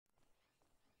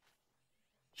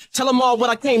Tell them all what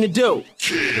I came to do.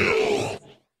 Kill.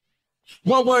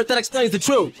 One word that explains the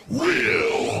truth.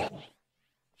 Real.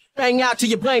 Bang out till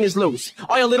your brain is loose.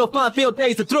 All your little fun-filled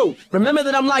days are through. Remember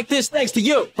that I'm like this thanks to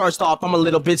you. First off, I'm a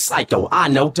little bit psycho. I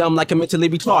know, dumb like a mentally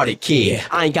retarded kid.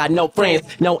 I ain't got no friends,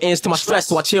 no ends to my stress,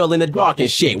 so I chill in the dark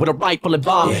and shit. With a rifle and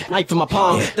bomb, knife in my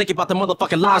palm. Thinking about the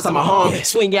motherfucking lies I'ma harm.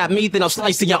 Swing at me, then I'll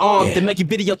slice in your arm. Then make you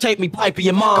videotape me piping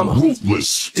your mom.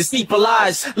 Ruthless. Deceitful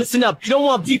lies. Listen up, you don't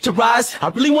want beef to rise. I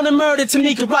really want to murder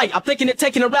Tamika right. I'm thinking of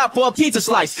taking her out for a pizza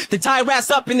slice. Then tie her ass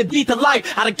up and then beat the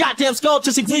life out of goddamn skull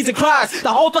till she bleeds and cries. The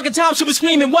whole fucking time she was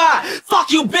screaming, why?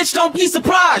 Fuck you, bitch, don't be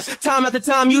surprised. Time after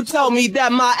time you told me that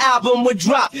my album would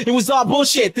drop. It was all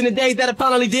bullshit. Then the day that it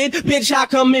finally did, bitch, how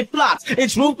come it flopped?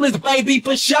 It's ruthless, baby,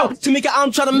 for sure. Tamika,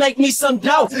 I'm trying to make me some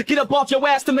dough. Get up off your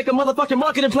ass to make a motherfucking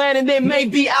marketing plan and then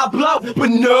maybe I'll blow.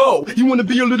 But no, you wanna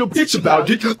be a little bitch about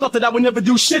it. Thought that I would never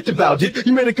do shit about it.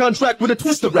 You made a contract with a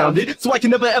twist around it, so I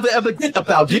can never ever get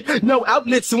about it. No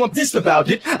outlets, so I'm pissed about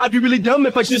it. I'd be really dumb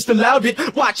if I just allowed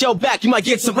it. Watch your back, you might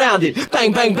get surrounded.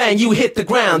 Bang, bang, bang, you hit the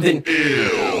ground and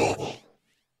Ill.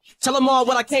 tell them all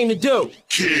what I came to do.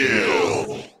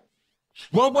 Kill.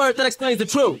 One word that explains the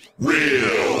truth.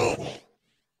 Real.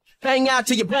 Bang out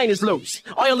till your brain is loose.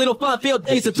 All your little fun-filled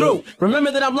days are through.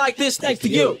 Remember that I'm like this thanks to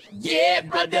you. Yeah,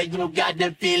 brother, you got to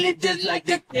feel it just like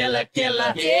the killer.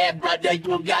 Yeah, brother,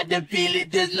 you got to feel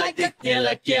it just like the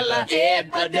killer. Yeah,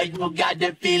 brother, you got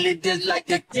to feel it just like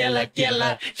the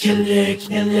killer.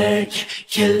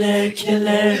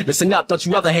 Listen up, don't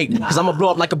you ever hate me, cause I'ma blow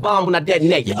up like a bomb when I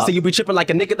detonate. So you be tripping like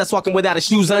a nigga that's walking without his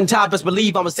shoes untied. Best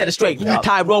believe I'ma set it straight.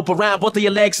 Tie a rope around both of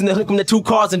your legs and then hook them to two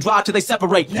cars and drive till they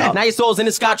separate. Now your soul's in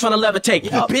the sky trying to levitate.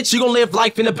 Bitch, you gon' live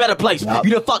life in a better place.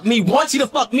 You done fucked me once, you done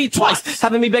fucked me twice.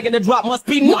 Having me begging to drop must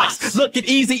be nice. Look at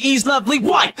Eazy-E's lovely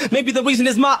wife. Maybe the reason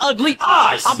is my ugly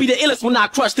eyes. I'll be the illest when I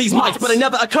crush these mics, but it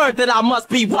never occurred that I must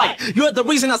be white. You're the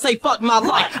reason I say fuck my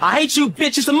life. I hate you,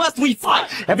 bitch, it's a must we fight.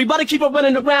 Everybody keep on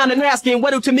running around and asking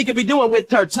what do Tamika be doing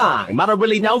with her time. I don't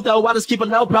really know though, I just keep it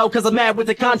low, bro, cause I'm mad with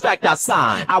the contract I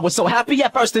signed. I was so happy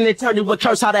at first and it turned into a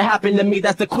curse. How that happened to me,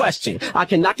 that's the question. I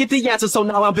cannot get the answer, so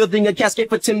now I'm building a casket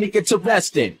for Tamika to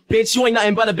rest in. Bitch, you ain't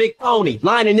nothing but a big phony.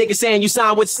 Lying to niggas saying you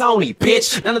signed with Sony.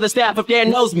 Bitch, none of the staff up there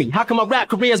knows me. How come my rap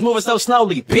career is moving so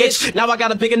slowly? Bitch, now I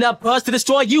got a big enough buzz to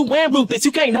destroy you and Ruthless.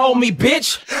 You can't hold me,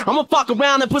 bitch. I'ma fuck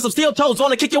around and put some steel toes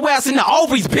on and kick your ass in the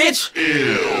ovaries, bitch.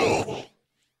 Ill.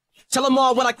 Tell them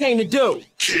all what I came to do.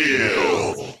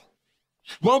 Kill.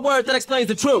 One word that explains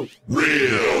the truth.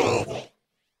 Real.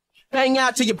 Bang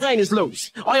out till your brain is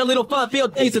loose. All your little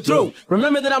fun-filled days are through.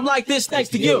 Remember that I'm like this thanks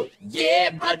to you.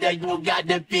 Yeah, brother, you got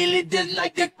to feel it just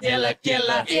like the killer.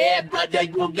 Yeah, brother,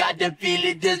 you got to feel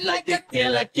it just like the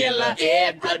killer.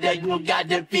 Yeah, brother, you got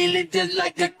to feel it just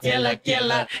like the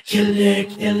killer.